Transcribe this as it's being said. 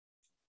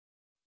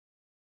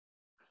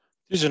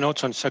These are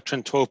notes on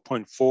section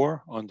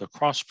 12.4 on the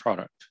cross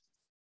product.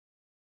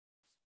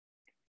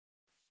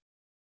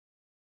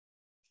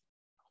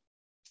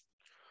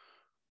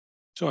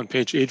 So on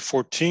page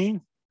 814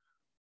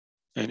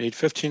 and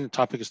 815, the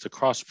topic is the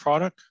cross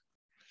product.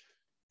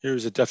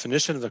 Here's a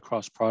definition of the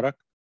cross product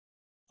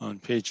on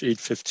page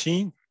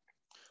 815.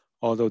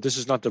 Although this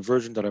is not the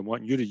version that I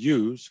want you to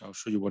use, I'll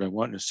show you what I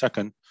want in a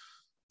second.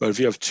 But if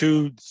you have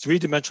two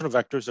three-dimensional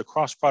vectors, the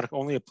cross product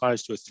only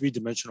applies to a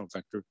three-dimensional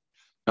vector,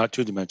 not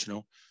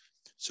two-dimensional.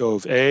 So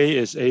if A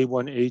is A1,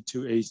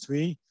 A2,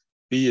 A3,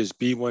 B is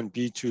B1,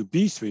 B2,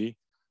 B3,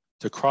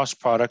 the cross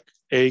product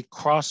A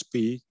cross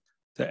B,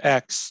 the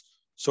X,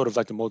 sort of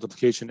like the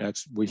multiplication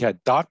X, we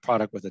had dot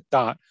product with a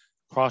dot,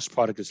 cross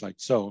product is like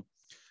so.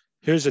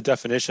 Here's the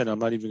definition. I'm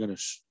not even going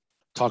to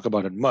talk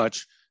about it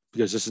much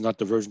because this is not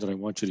the version that I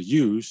want you to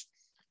use.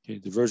 Okay,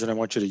 the version I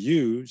want you to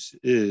use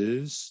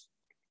is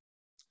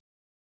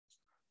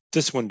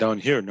this one down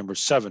here, number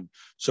 7.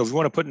 So if you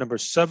want to put number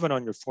 7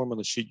 on your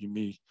formula sheet, you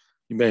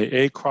may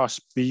A cross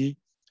B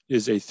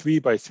is a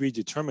 3x3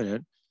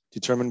 determinant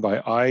determined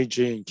by I,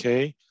 J, and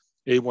K,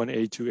 A1,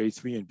 A2,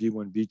 A3, and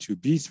B1, B2,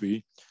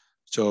 B3.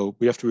 So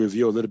we have to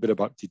review a little bit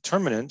about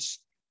determinants.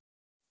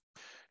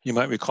 You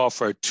might recall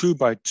for a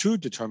 2x2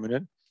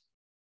 determinant,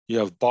 you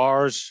have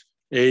bars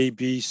A,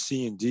 B,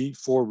 C, and D,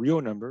 4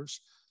 real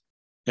numbers,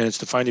 and it's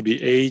defined to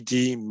be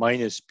AD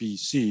minus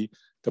BC.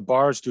 The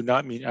bars do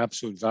not mean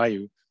absolute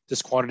value.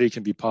 This quantity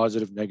can be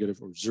positive,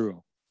 negative, or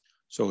 0.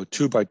 So a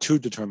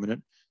 2x2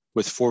 determinant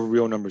with 4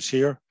 real numbers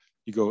here,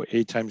 you go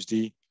A times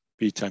D,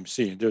 B times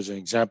C. And there's an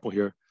example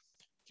here.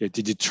 Okay,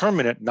 the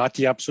determinant, not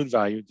the absolute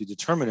value, the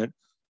determinant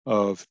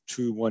of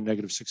 2, 1,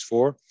 negative 6,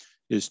 4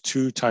 is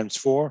 2 times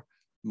 4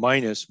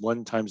 minus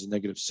 1 times the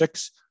negative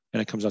 6,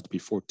 and it comes out to be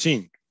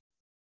 14.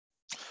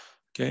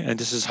 Okay, and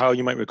this is how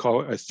you might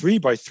recall a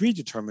 3x3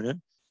 determinant,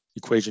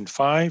 equation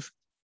 5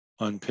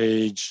 on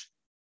page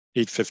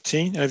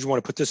 815. And if you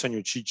want to put this on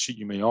your cheat sheet,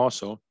 you may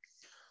also.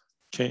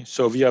 Okay,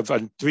 so if you have a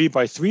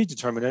 3x3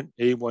 determinant,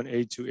 A1,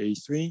 A2,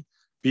 A3,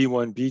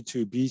 B1,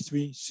 B2,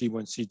 B3,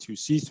 C1, C2,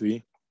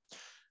 C3,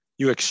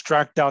 you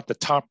extract out the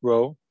top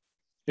row,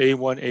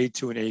 A1,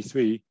 A2, and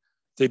A3.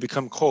 They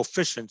become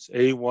coefficients,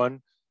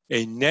 A1,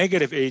 a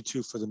negative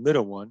A2 for the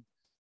middle one,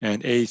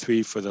 and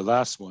A3 for the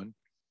last one.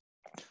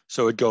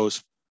 So it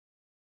goes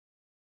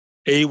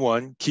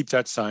A1, keep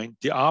that sign,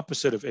 the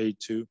opposite of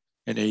A2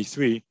 and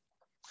A3.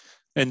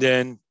 And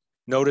then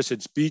notice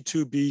it's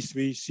B2,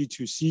 B3,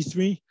 C2,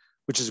 C3,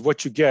 which is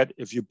what you get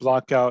if you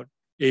block out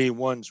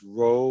A1's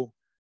row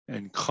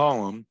and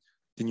column.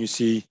 Then you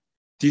see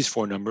these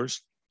 4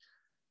 numbers.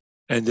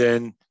 And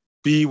then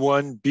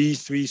B1,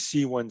 B3,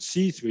 C1,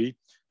 C3.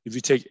 If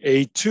you take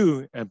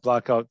A2 and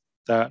block out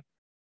that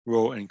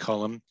row and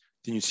column,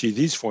 then you see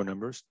these 4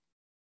 numbers.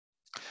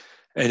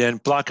 And then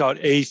block out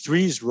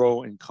A3's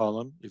row and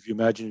column. If you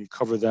imagine you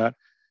cover that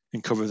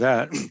and cover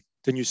that,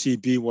 then you see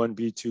B1,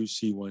 B2,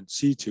 C1,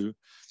 C2.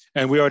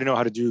 And we already know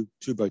how to do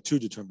 2x2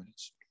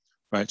 determinants,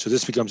 right? So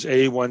this becomes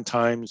A1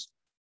 times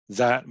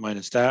that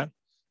minus that,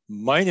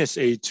 minus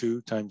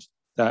A2 times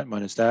that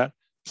minus that,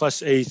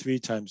 plus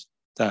A3 times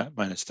that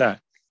minus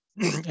that.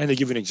 And they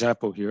give you an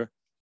example here.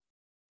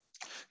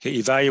 Okay,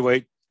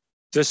 evaluate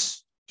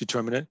this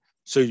determinant.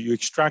 So you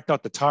extract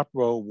out the top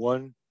row,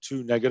 1,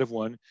 2, negative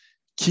 1,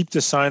 keep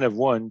the sign of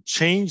 1,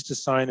 change the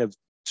sign of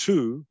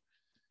 2,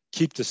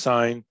 keep the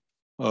sign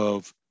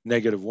of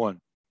negative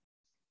 1.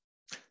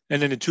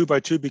 And then the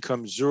 2x2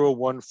 becomes 0,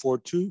 1, 4,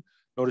 2.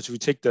 Notice if we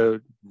take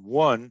the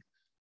 1,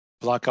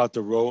 block out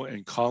the row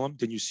and column,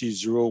 then you see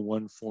 0,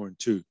 1, 4, and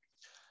 2.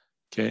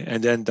 Okay,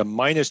 and then the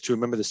minus 2,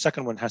 remember the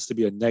second one has to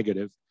be a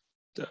negative,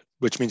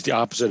 which means the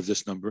opposite of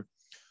this number.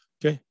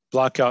 Okay,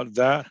 block out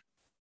that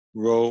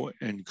row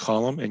and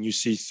column, and you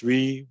see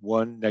 3,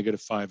 1,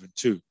 negative 5, and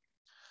 2.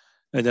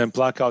 And then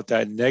block out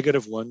that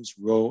negative 1's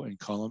row and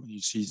column, and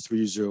you see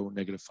 3, 0,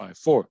 negative 5,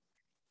 4.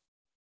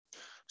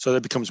 So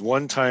that becomes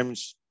 1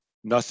 times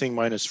nothing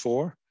minus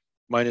 4,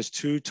 minus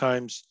 2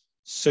 times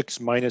 6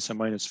 minus a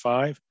minus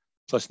 5,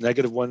 plus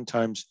negative 1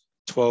 times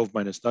 12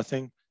 minus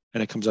nothing,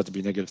 and it comes out to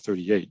be negative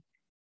 38.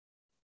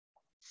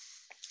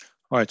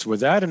 All right, so with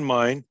that in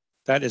mind,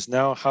 that is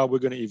now how we're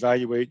going to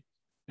evaluate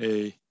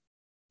a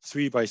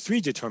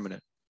 3x3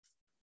 determinant.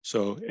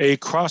 So A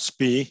cross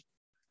B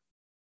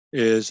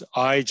is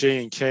I,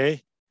 J, and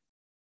K,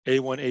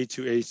 A1,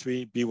 A2,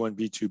 A3, B1,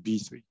 B2,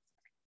 B3.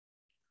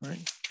 All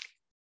right.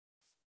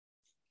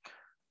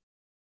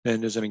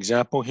 And there's an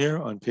example here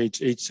on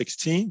page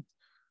 816.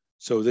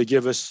 So they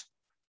give us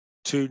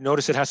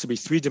notice it has to be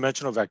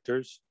 3-dimensional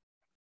vectors,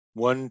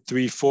 1,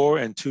 3, 4,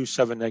 and 2,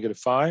 7, negative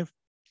 5.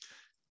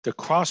 The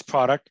cross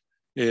product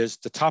is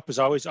the top is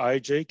always I,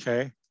 J,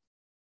 K.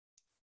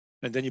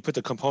 And then you put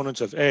the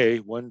components of A,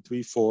 1,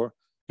 3, 4,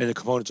 and the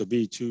components of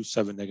B, 2,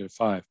 7, negative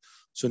 5.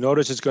 So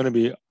notice it's going to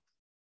be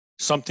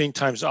something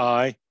times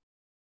I,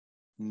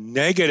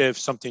 negative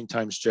something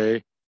times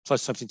J,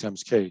 plus something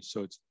times K.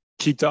 So it's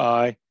keep the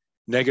I,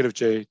 negative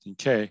J, and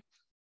K.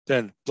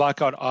 Then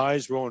block out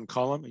I's row and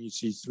column, and you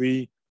see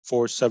 3,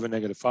 4, 7,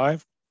 negative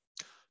 5.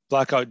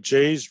 block out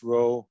J's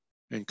row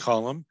and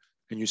column,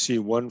 and you see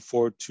 1,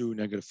 4, 2,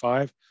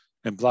 -5,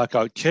 and block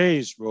out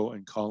K's row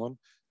and column,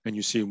 and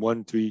you see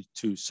 1, 3,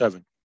 2,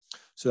 7.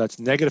 So that's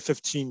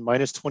 -15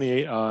 minus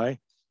 28I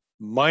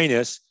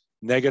minus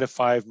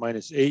 -5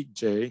 minus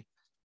 8J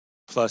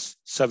plus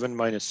 7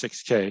 minus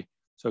 6K.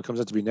 So it comes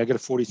out to be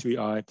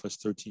 -43I plus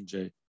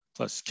 13J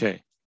plus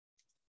K.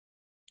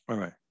 All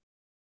right.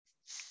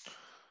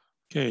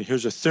 Okay,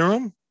 here's a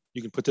theorem.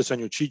 You can put this on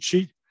your cheat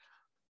sheet.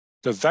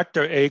 The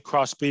vector A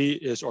cross B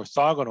is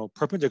orthogonal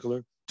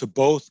perpendicular to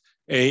both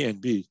A and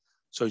B.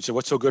 So you say,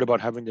 what's so good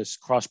about having this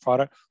cross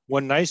product?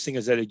 One nice thing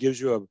is that it gives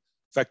you a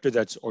vector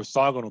that's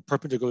orthogonal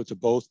perpendicular to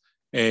both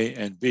A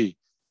and B.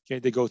 Okay,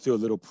 they go through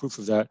a little proof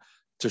of that.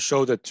 To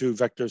show that two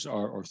vectors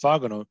are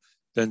orthogonal,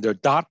 then their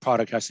dot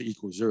product has to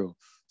equal 0.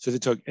 So they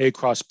took A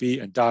cross B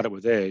and dot it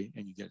with A,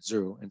 and you get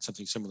 0. And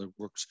something similar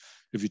works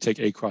if you take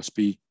A cross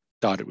B,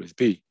 dot it with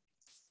B.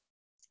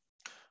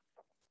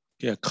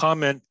 Yeah,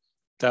 comment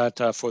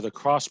that for the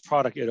cross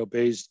product, it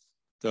obeys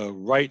the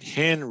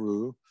right-hand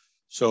rule.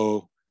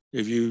 So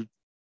if you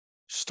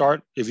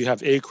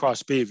have A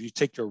cross B, if you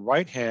take your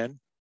right hand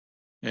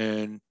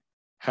and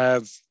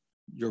have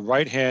your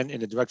right hand in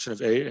the direction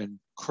of A and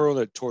curl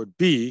it toward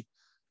B,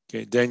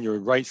 okay, then your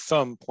right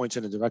thumb points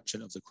in the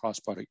direction of the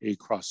cross product A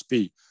cross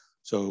B.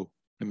 So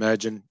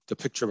imagine the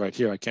picture right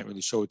here. I can't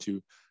really show it to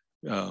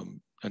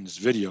you in this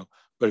video,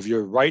 but if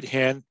your right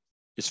hand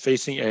is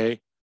facing A,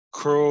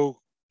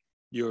 curl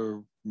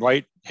your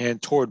right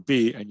hand toward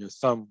B, and your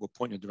thumb will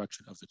point in the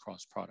direction of the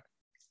cross product.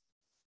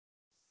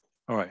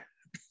 All right.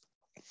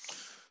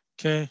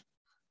 Okay.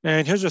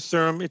 And here's a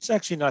theorem. It's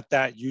actually not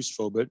that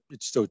useful, but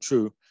it's still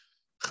true.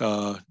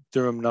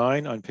 Theorem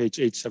 9 on page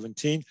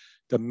 817.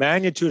 The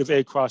magnitude of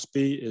A cross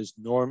B is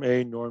norm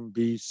A, norm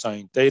B,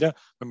 sine theta.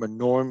 Remember,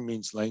 norm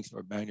means length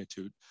or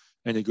magnitude,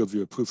 and they give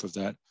you a proof of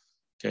that.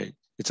 Okay.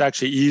 It's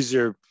actually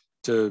easier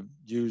to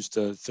use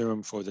the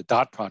theorem for the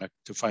dot product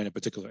to find a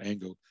particular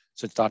angle,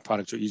 since dot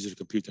products are easier to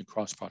compute than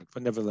cross product,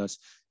 but nevertheless,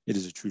 it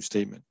is a true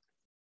statement.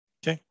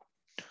 Okay,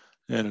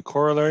 and a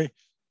corollary,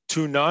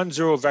 two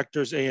non-zero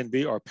vectors A and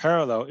B are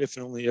parallel if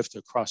and only if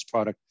the cross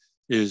product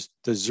is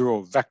the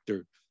 0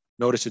 vector.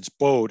 Notice it's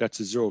bold, that's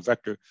a 0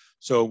 vector.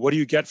 So what do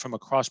you get from a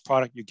cross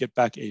product? You get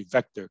back a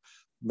vector.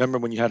 Remember,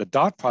 when you had a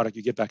dot product,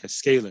 you get back a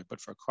scalar, but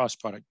for a cross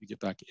product, you get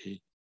back a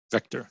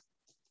vector.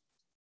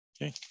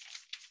 Okay.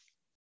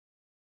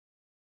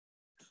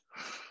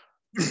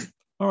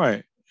 All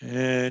right.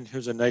 And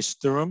here's a nice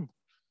theorem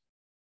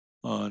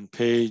on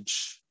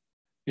page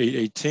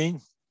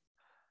 818.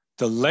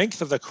 The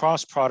length of the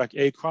cross product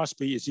A cross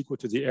B is equal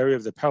to the area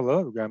of the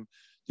parallelogram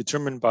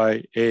determined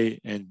by A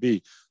and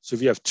B. So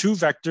if you have two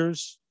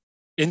vectors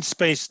in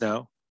space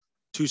now,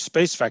 two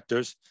space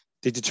vectors,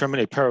 they determine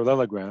a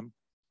parallelogram.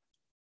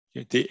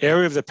 The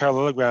area of the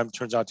parallelogram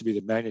turns out to be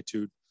the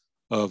magnitude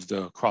of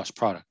the cross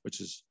product, which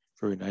is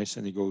very nice.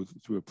 And they go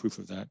through a proof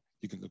of that.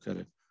 You can look at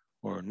it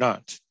or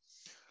not.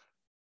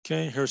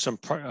 Okay, here's some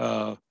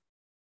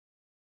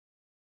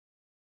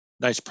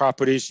nice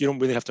properties. You don't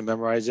really have to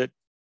memorize it,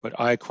 but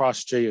I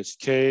cross J is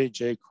K,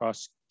 J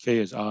cross K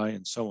is I,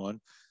 and so on.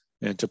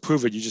 And to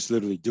prove it, you just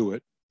literally do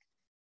it.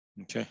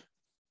 Okay.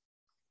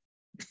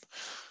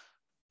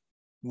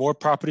 More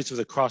properties of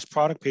the cross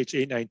product, page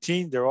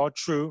 819. They're all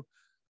true.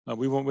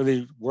 We won't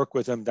really work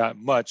with them that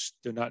much.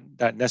 They're not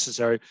that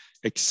necessary,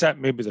 except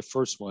maybe the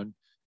first one.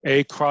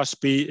 A cross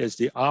B is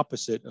the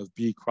opposite of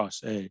B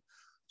cross A.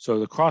 So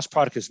the cross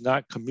product is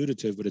not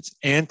commutative, but it's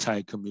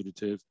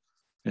anti-commutative.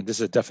 And this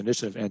is a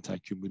definition of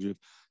anti-commutative,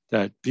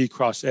 that B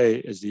cross A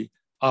is the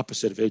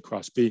opposite of A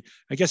cross B.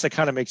 I guess that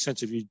kind of makes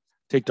sense if you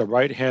take the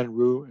right-hand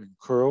rule and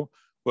curl.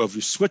 Well, if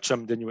you switch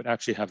them, then you would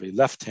actually have a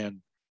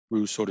left-hand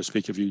rule, so to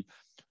speak. If you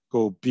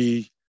go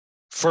B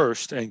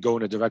first and go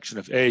in the direction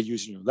of A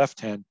using your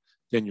left hand,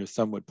 then your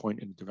thumb would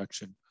point in the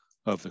direction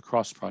of the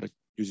cross product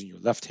using your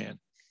left hand.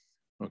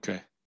 Okay.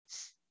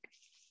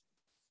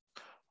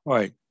 All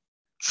right.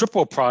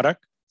 Triple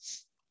product,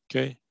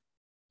 okay,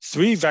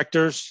 three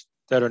vectors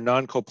that are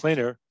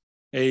non-coplanar,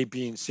 A,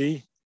 B, and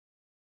C,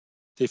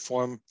 they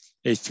form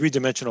a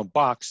three-dimensional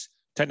box,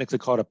 technically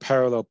called a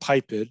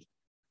parallelepiped,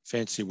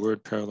 fancy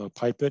word,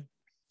 parallelepiped.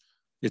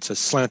 It's a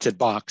slanted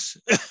box,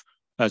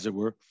 as it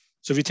were.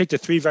 So if you take the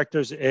three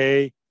vectors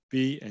A,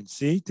 B, and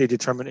C, they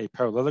determine a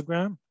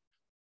parallelogram.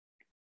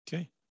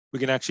 Okay, we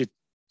can actually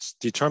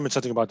determine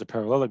something about the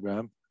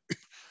parallelogram.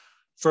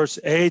 First,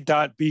 A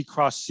dot B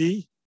cross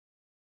C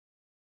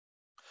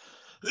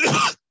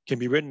can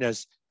be written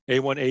as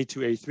A1,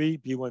 A2,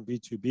 A3, B1,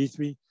 B2,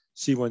 B3,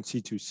 C1,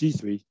 C2,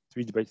 C3,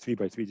 3 by 3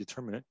 by 3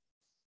 determinant.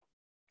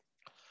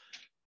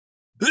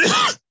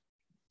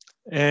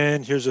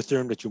 And here's a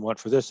theorem that you want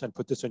for this, and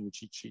put this on your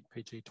cheat sheet,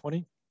 page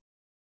 820.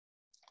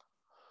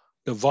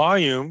 The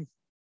volume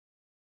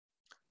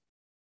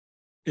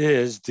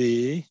is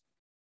the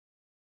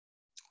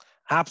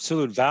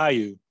absolute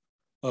value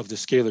of the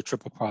scalar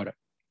triple product.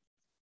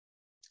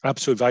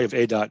 Absolute value of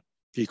A dot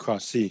B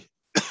cross C.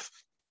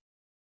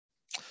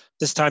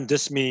 This time,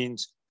 this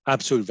means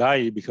absolute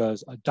value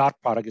because a dot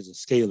product is a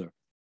scalar.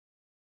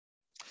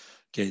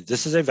 Okay,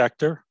 this is a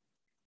vector.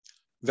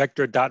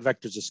 Vector dot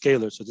vector is a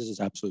scalar, so this is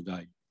absolute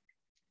value.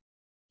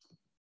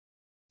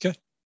 Okay.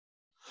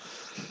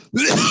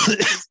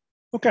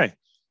 Okay,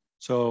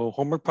 so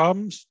homework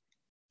problems.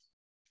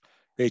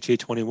 Page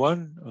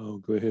 821, I'll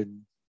go ahead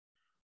and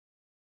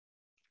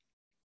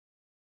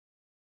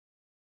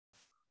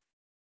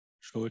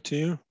show it to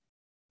you.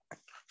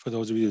 For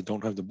those of you that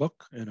don't have the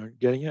book and aren't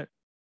getting it.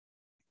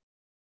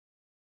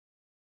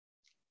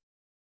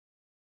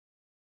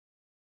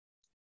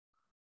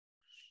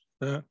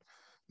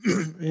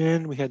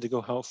 And we had to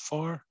go how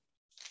far?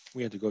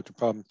 We had to go to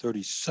problem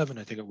 37,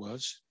 I think it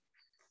was.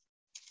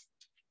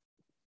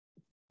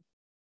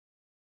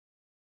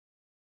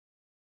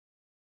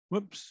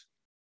 Whoops.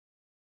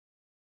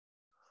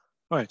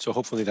 All right, so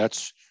hopefully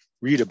that's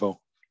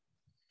readable.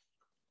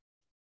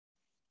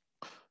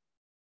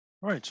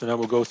 All right, so now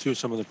we'll go through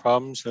some of the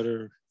problems that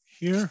are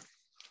here.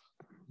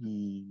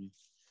 Get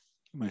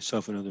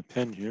myself another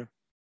pen here.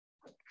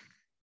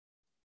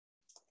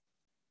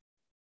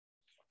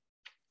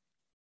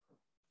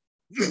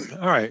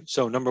 All right,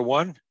 so number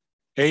one,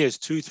 A is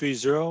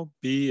 230,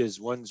 B is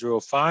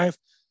 105.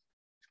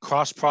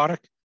 Cross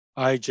product,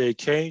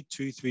 IJK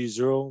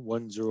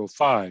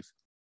 230105.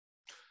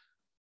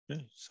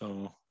 Okay,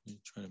 so let me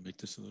try to make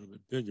this a little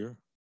bit bigger.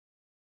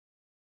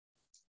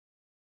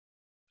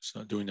 It's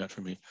not doing that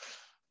for me.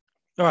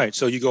 All right,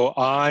 so you go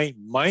I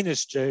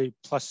minus J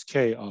plus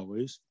K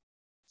always.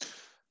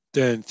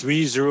 Then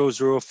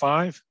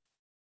 3005,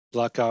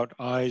 block out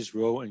I's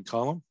row and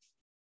column.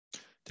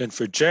 Then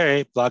for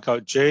J, block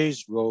out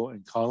J's row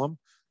and column,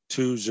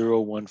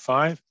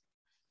 2015.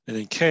 And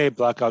then K,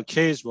 block out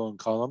K's row and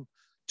column,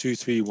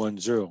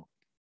 2310.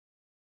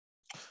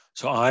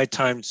 So I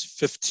times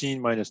 15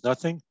 minus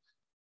nothing,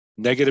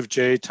 negative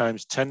J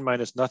times 10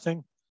 minus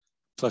nothing,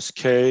 plus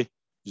K,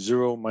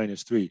 0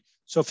 minus 3.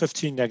 So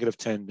 15, negative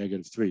 10,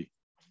 negative 3.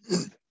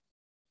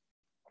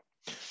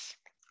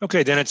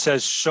 Okay, then it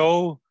says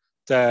show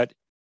that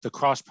the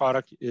cross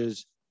product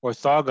is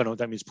orthogonal.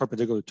 That means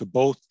perpendicular to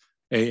both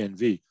A and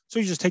V. So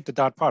you just take the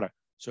dot product.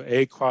 So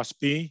A cross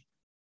B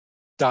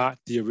dot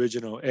the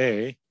original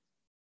A.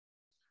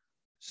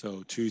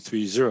 So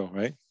 230,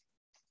 right?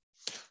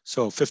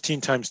 So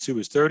 15 times 2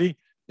 is 30.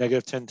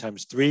 Negative 10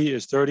 times 3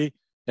 is 30.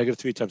 Negative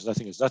 3 times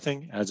nothing is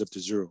nothing, adds up to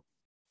 0.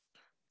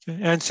 Okay.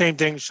 And same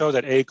thing, show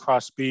that A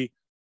cross B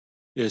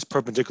is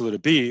perpendicular to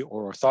B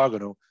or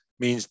orthogonal,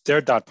 means their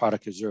dot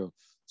product is 0.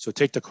 So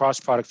take the cross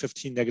product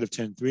 15, negative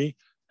 10, 3,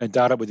 and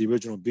dot it with the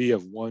original B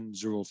of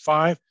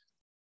 105.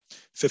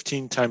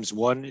 15 times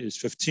 1 is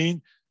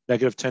 15.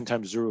 Negative 10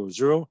 times 0 is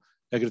 0.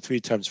 Negative 3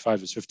 times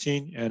 5 is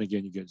 15. And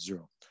again, you get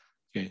 0.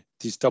 Okay,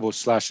 these double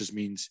slashes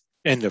means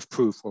end of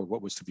proof or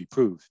what was to be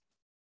proved.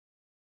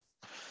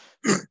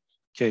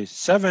 Okay,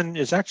 7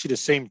 is actually the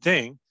same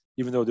thing,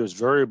 even though there's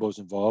variables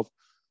involved.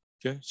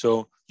 Okay,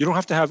 so you don't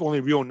have to have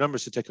only real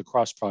numbers to take a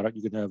cross product.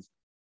 You can have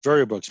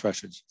variable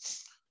expressions.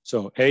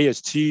 So A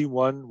is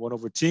T1, 1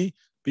 over T.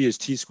 B is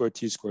T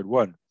squared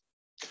 1.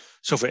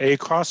 So for A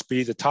cross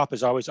B, the top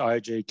is always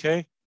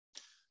IJK.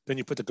 Then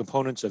you put the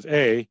components of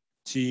A,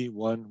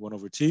 T1, 1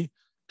 over T.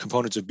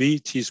 Components of B,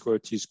 T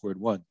squared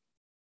 1.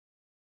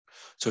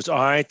 So it's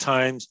I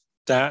times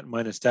that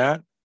minus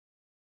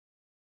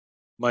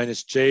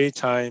J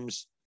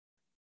times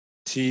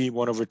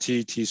T1 over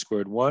T, T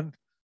squared 1,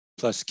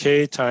 plus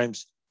K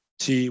times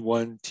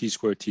T1, T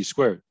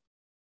squared.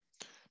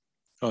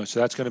 Oh, so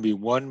that's going to be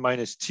 1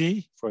 minus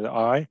T for the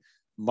I,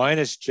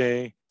 minus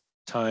J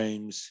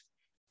times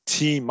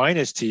T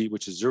minus T,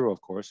 which is 0,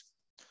 of course,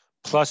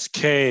 plus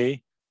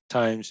K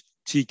times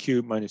T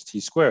cubed minus T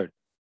squared.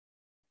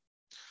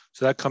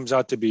 So that comes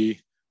out to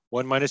be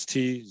 1 minus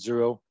T,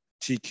 0,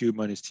 T cubed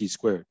minus T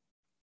squared.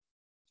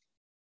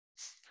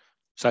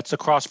 So that's the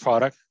cross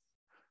product.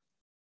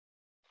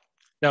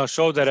 Now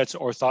show that it's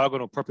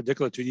orthogonal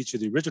perpendicular to each of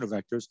the original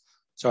vectors.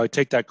 So I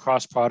take that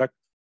cross product,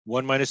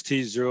 1 minus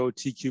T, 0,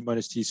 T cubed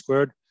minus T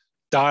squared,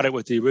 dot it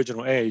with the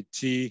original A,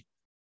 T,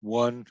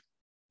 1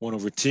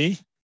 over T.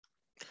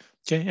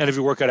 Okay, and if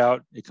you work it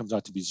out, it comes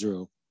out to be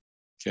 0.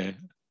 Okay,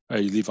 I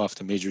leave off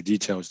the major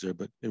details there,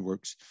 but it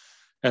works.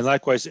 And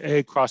likewise,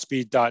 A cross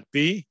B dot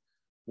B,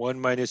 1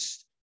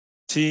 minus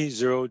T,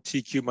 0,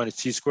 T cubed minus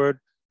T squared,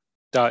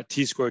 dot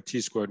T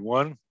squared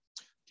 1.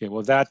 Okay,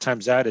 well, that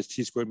times that is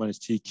T squared minus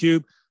T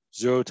cubed.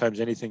 0 times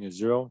anything is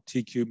 0.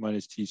 T cubed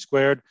minus T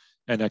squared,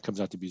 and that comes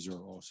out to be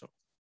 0 also.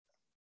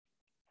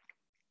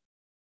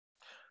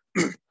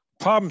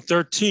 Problem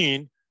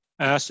 13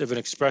 asks if an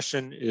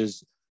expression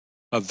is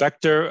a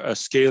vector, a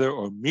scalar,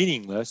 or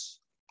meaningless.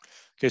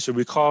 Okay, so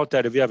recall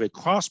that if you have a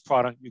cross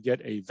product, you get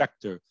a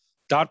vector.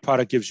 Dot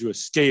product gives you a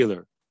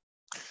scalar.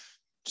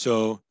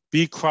 So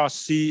B cross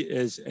C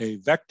is a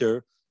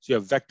vector. So you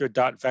have vector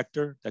dot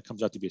vector, that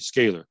comes out to be a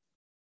scalar.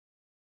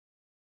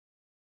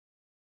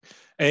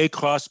 A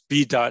cross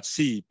B dot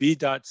C. B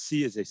dot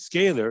C is a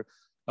scalar.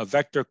 A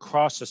vector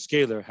cross a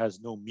scalar has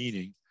no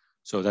meaning.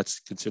 So that's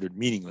considered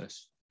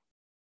meaningless.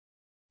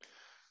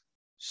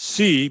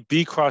 C,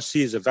 B cross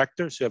C is a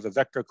vector. So you have a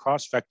vector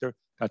cross vector.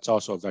 That's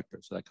also a vector.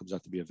 So that comes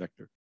out to be a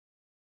vector.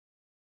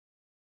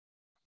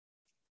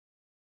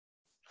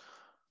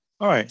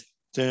 All right,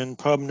 then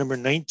problem number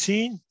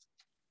 19.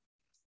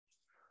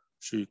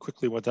 Show you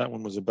quickly what that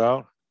one was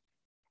about.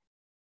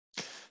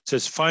 It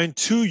says find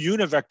two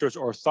unit vectors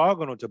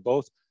orthogonal to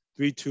both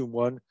 3, 2,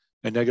 1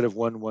 and negative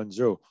 1, 1,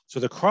 0. So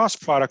the cross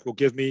product will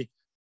give me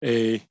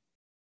a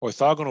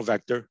orthogonal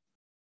vector.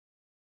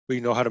 We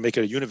know how to make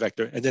it a unit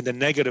vector. And then the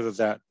negative of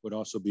that would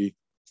also be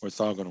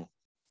orthogonal.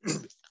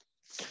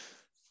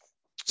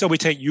 So we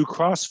take U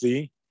cross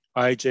V,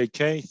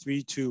 ijk,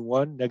 3, 2,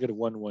 1, negative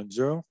 1, 1,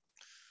 0.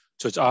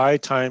 So it's I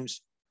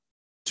times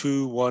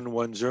 2, 1,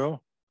 1,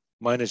 0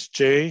 minus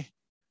J,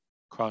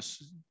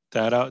 cross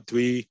that out,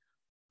 3,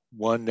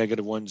 1,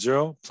 negative 1,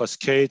 0, plus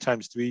K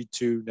times 3,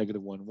 2,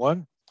 negative 1,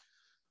 1.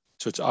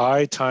 So it's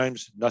I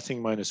times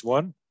nothing minus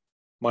 1,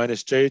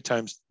 minus J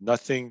times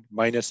nothing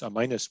minus a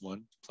minus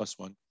 1, plus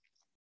 1,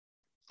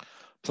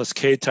 plus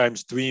K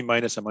times 3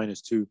 minus a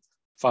minus 2,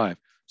 5.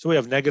 So we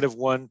have negative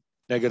 1,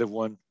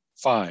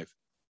 5.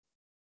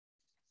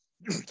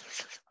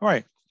 All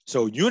right,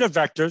 so unit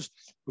vectors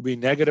will be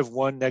negative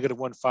 1,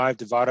 5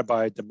 divided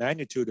by the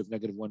magnitude of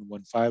negative 1,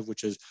 1, 5,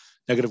 which is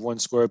negative 1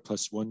 squared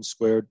plus 1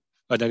 squared,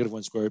 negative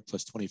 1 squared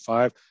plus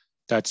 25.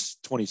 That's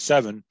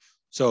 27.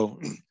 So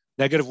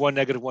negative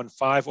 1,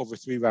 5 over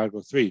 3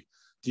 radical 3.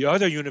 The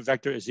other unit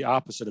vector is the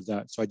opposite of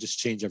that. So I just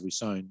change every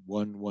sign,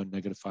 1, 1,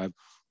 negative 5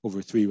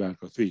 over 3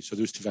 radical 3. So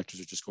those two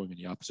vectors are just going in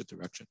the opposite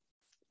direction.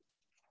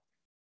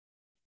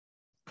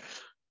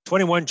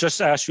 21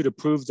 just asked you to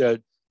prove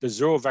that the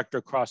zero vector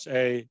across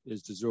A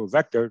is the zero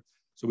vector.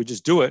 So we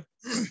just do it.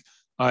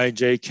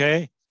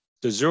 ijk,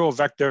 the zero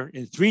vector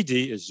in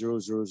 3D is 0,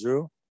 0,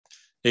 0,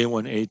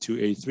 A1, A2,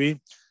 A3.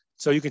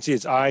 So you can see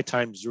it's I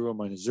times 0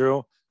 minus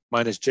 0,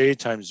 minus J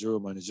times 0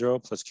 minus 0,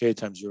 plus K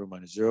times 0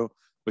 minus 0,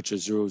 which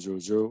is 0, 0,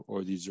 0,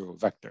 or the zero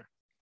vector.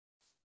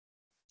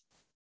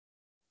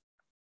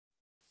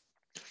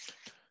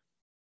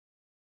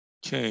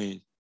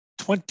 Okay,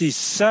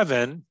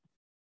 27.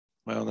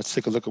 Well, let's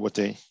take a look at what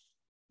they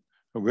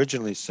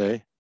originally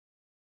say.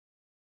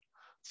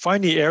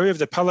 Find the area of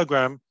the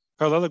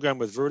parallelogram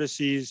with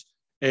vertices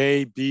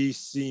A, B,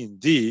 C, and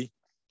D.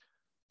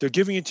 They're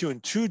giving it to you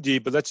in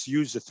 2D, but let's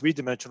use the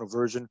three-dimensional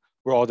version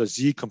where all the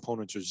Z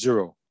components are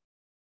 0.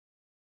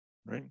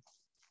 Right?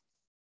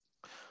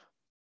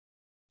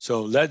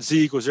 So let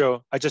Z equal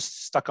 0. I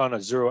just stuck on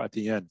a 0 at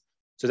the end.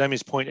 So that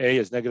means point A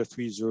is negative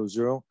 3, 0,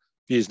 0.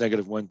 B is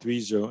negative 1, 3,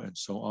 0, and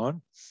so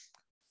on.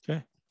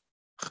 Okay.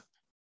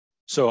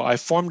 So I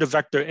formed a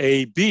vector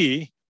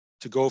AB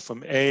to go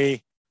from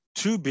A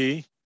to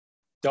B.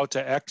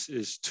 Delta X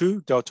is 2,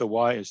 delta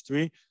Y is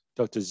 3,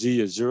 delta Z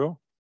is 0.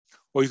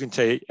 Or you can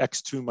take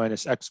X2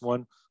 minus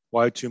X1,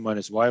 Y2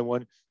 minus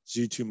Y1,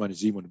 Z2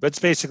 minus Z1. But it's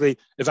basically,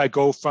 if I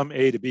go from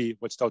A to B,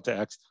 what's delta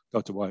X,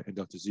 delta Y, and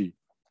delta Z?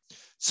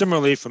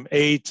 Similarly, from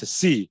A to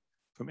C,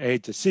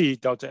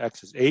 delta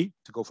X is 8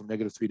 to go from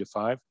negative 3 to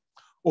 5,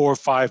 or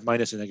 5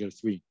 minus a negative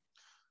 3.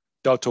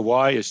 Delta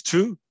Y is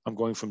 2. I'm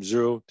going from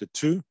 0 to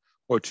 2,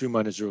 or 2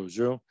 minus 0 is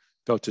 0.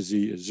 Delta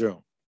Z is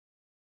 0.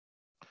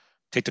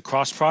 Take the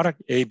cross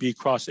product, AB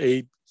cross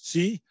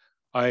AC,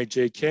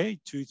 ijk,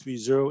 2, 3,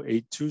 0,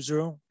 8, 2,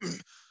 0.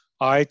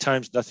 I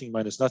times nothing,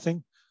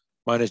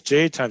 minus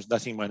J times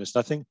nothing minus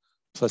nothing,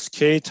 plus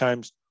K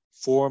times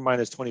 4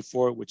 minus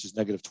 24, which is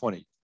negative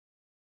 20.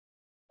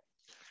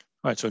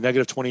 All right, so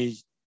negative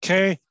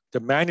 20K, the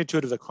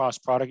magnitude of the cross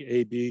product,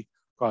 AB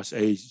cross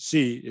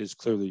AC, is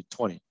clearly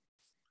 20.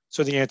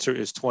 So the answer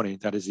is 20.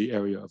 That is the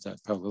area of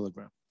that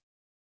parallelogram.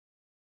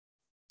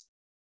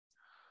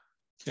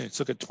 Okay, let's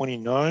look at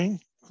 29.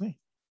 Okay.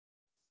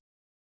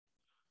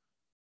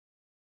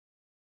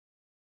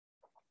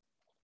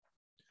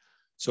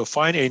 So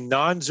find a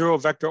non-zero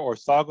vector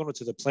orthogonal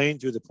to the plane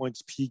through the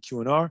points P, Q,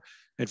 and R,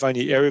 and find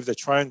the area of the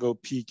triangle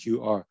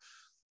PQR.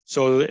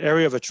 So the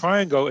area of a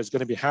triangle is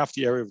going to be half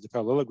the area of the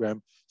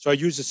parallelogram. So I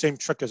use the same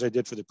trick as I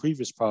did for the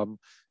previous problem,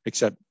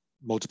 except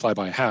multiply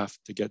by half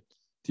to get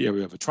the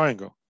area of a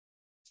triangle.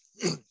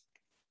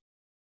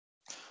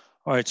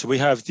 All right, so we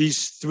have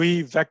these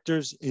three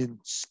vectors in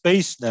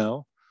space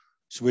now.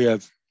 So we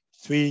have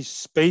three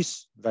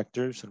space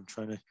vectors. I'm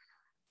trying to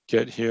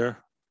get here.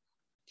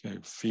 Okay,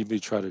 feebly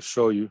try to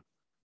show you.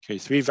 Okay,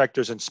 three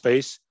vectors in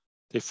space.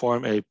 They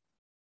form a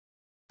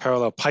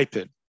parallel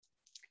pipette.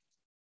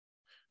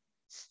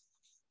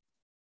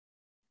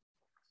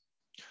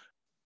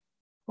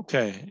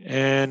 Okay,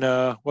 and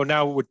well,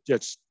 now we're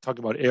just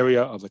talking about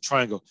area of a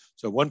triangle.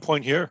 So 1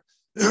 point here,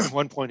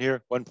 1 point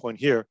here, 1 point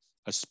here,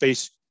 a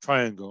space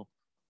triangle.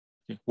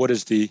 Okay, what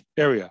is the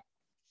area?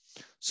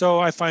 So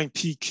I find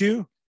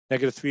PQ,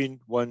 negative 3,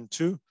 1,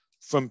 2,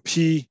 from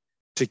P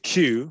to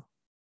Q,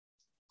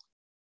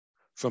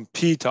 from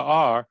P to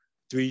R,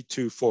 3,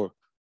 2, 4.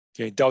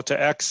 Okay,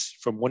 delta X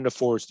from 1 to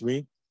 4 is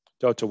 3,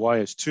 delta Y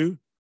is 2,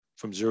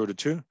 from 0 to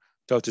 2,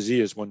 delta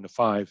Z is 1 to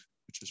 5,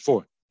 which is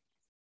 4.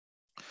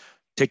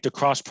 Take the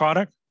cross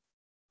product.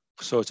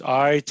 So it's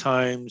I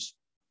times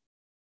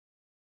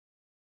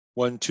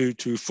 1, 2,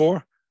 2,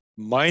 4,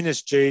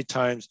 minus J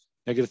times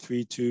negative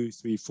 3, 2,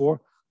 3,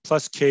 4,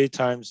 plus K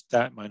times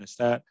that minus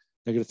that,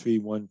 negative 3,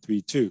 1,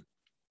 3, 2.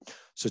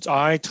 So it's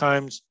I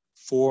times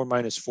 4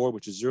 minus 4,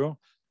 which is 0,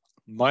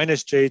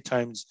 minus j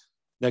times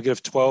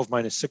negative 12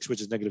 minus 6, which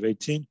is negative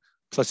 18,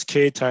 plus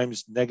k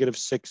times negative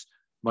 6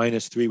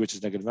 minus 3, which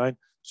is negative 9.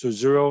 So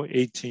 0,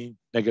 18,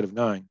 negative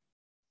 9.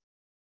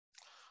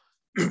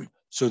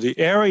 So the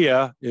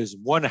area is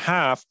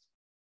 1/2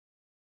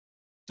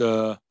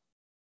 the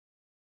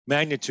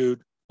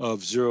magnitude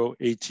of 0,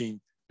 18,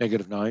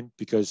 negative 9,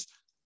 because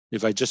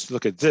if I just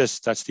look at this,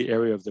 that's the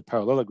area of the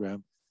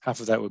parallelogram. Half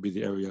of that would be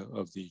the area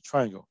of the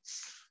triangle.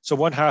 So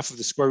 1/2 of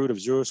the square root of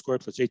 0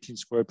 squared plus 18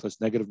 squared plus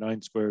negative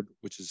 9 squared,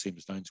 which is the same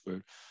as 9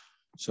 squared.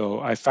 So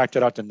I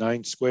factored out the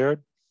 9 squared,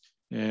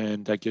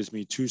 and that gives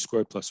me 2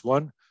 squared plus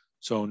 1.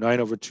 So 9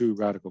 over 2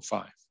 radical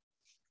 5.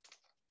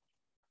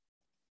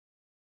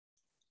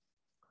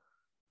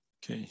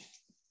 Okay,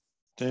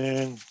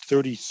 then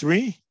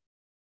 33.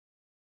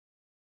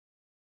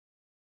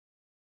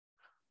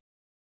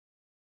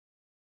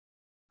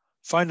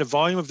 Find the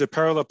volume of the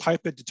parallel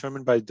pipette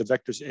determined by the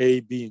vectors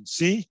A, B, and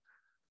C.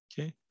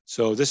 Okay,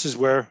 so this is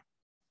where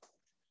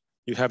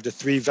you have the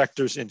 3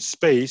 vectors in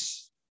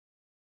space.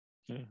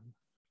 Okay.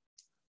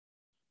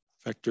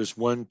 Vectors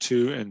 1,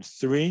 2, and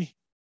 3.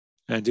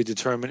 And they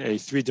determine a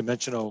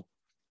 3-dimensional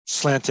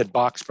slanted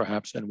box,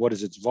 perhaps, and what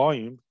is its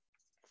volume.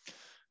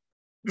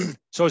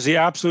 So it's the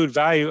absolute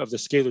value of the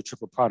scalar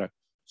triple product.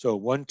 So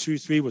 1, 2,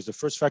 3 was the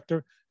first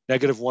vector,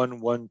 negative 1,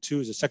 1,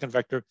 2 is the second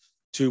vector,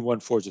 2, 1,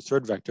 4 is the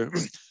third vector.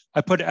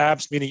 I put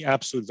abs meaning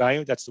absolute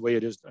value. That's the way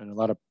it is in a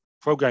lot of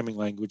programming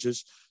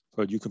languages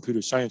for you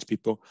computer science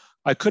people.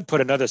 I could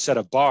put another set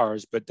of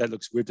bars, but that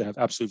looks weird to have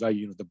absolute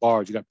value. You know, the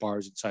bars, you got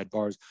bars inside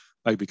bars,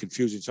 might be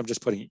confusing. So I'm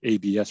just putting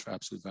ABS for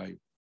absolute value.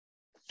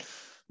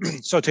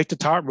 So take the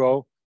top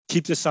row,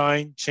 keep the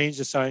sign, change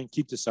the sign,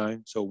 keep the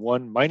sign. So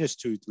 1 minus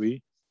 2,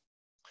 3.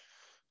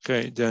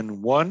 Okay,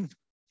 then 1,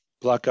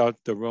 block out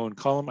the row and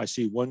column. I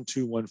see 1,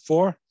 2, 1,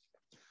 4.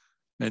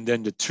 And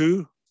then the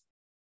 2,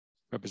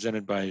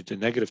 represented by the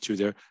negative 2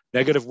 there,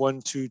 negative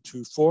 1, 2,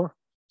 2, 4.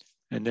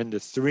 And then the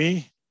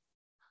 3,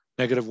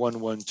 negative 1,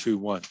 1, 2,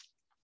 1.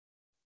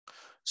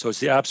 So it's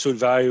the absolute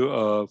value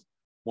of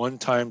 1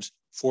 times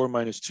 4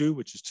 minus 2,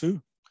 which is 2,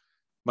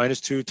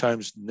 minus 2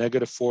 times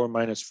negative 4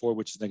 minus 4,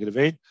 which is negative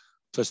 8,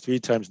 plus 3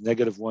 times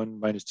negative 1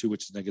 minus 2,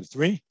 which is negative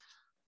 3.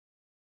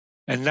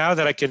 And now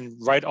that I can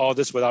write all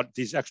this without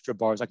these extra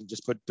bars, I can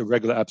just put the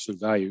regular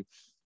absolute value.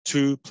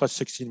 2 plus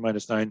 16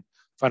 minus 9,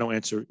 final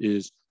answer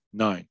is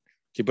 9.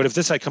 Okay, but if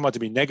this had come out to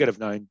be negative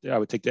 9, I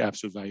would take the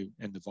absolute value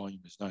and the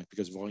volume is 9,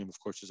 because volume, of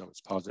course, is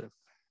always positive.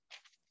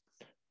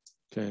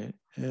 Okay,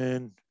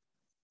 and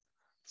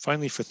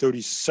finally for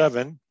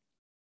 37,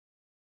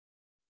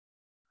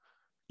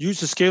 use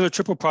the scalar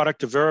triple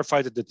product to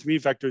verify that the 3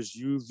 vectors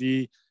U,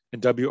 V,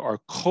 and W are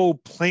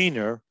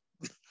coplanar.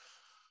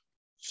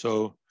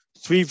 So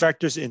 3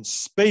 vectors in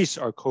space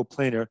are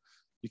coplanar.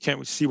 You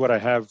can't see what I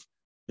have.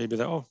 Maybe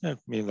that, oh, yeah,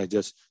 maybe like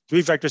this.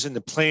 3 vectors in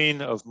the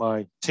plane of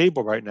my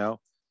table right now.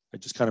 I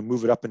just kind of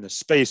move it up into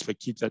space, but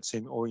keep that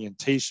same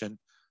orientation.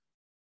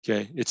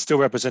 Okay, it still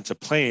represents a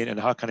plane. And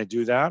how can I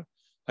do that?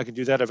 I can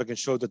do that if I can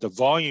show that the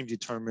volume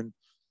determined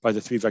by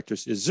the 3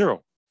 vectors is 0.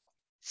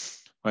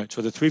 All right,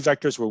 so the 3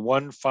 vectors were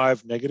 1,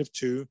 5, negative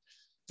 2,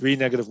 3,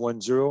 negative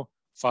 1, 0,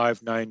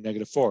 5, 9,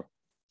 negative 4.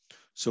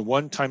 So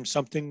 1 times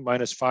something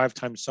minus 5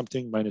 times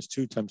something minus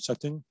 2 times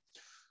something.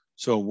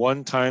 So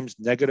 1 times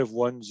negative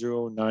 1,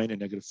 0, 9, and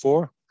negative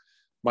 4.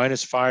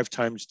 Minus 5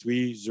 times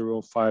 3,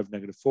 0, 5,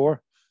 negative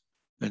 4.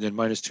 And then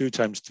minus 2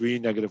 times 3,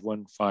 negative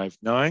 1, 5,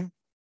 9.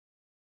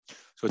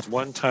 So it's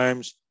 1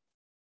 times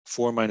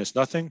 4 minus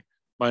nothing.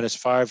 Minus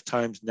 5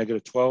 times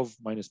negative 12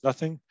 minus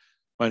nothing.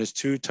 Minus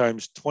 2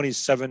 times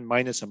 27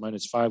 minus a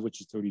minus 5,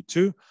 which is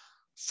 32.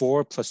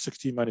 4 plus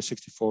 16 minus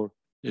 64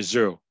 is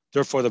 0.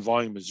 Therefore, the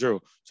volume is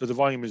 0. So the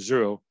volume is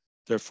 0.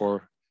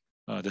 Therefore,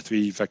 the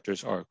 3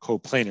 vectors are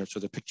coplanar. So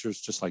the picture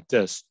is just like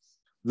this,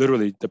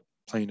 literally the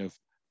plane of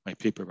my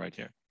paper right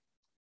here.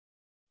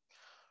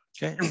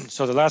 Okay,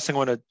 so the last thing I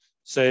want to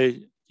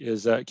say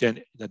is,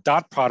 again, the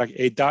dot product,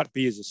 A dot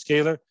B is a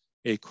scalar,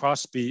 A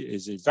cross B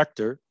is a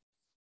vector.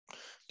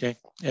 Okay,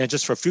 and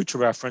just for future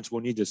reference,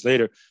 we'll need this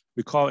later.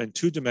 We call in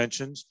 2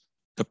 dimensions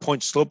the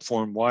point slope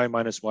form y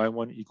minus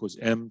y1 equals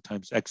m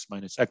times x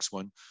minus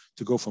x1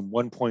 to go from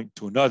one point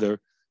to another,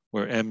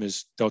 where m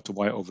is delta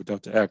y over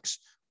delta x.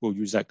 We'll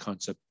use that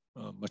concept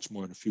much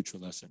more in a future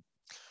lesson.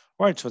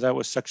 All right, so that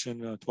was section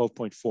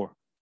 12.4.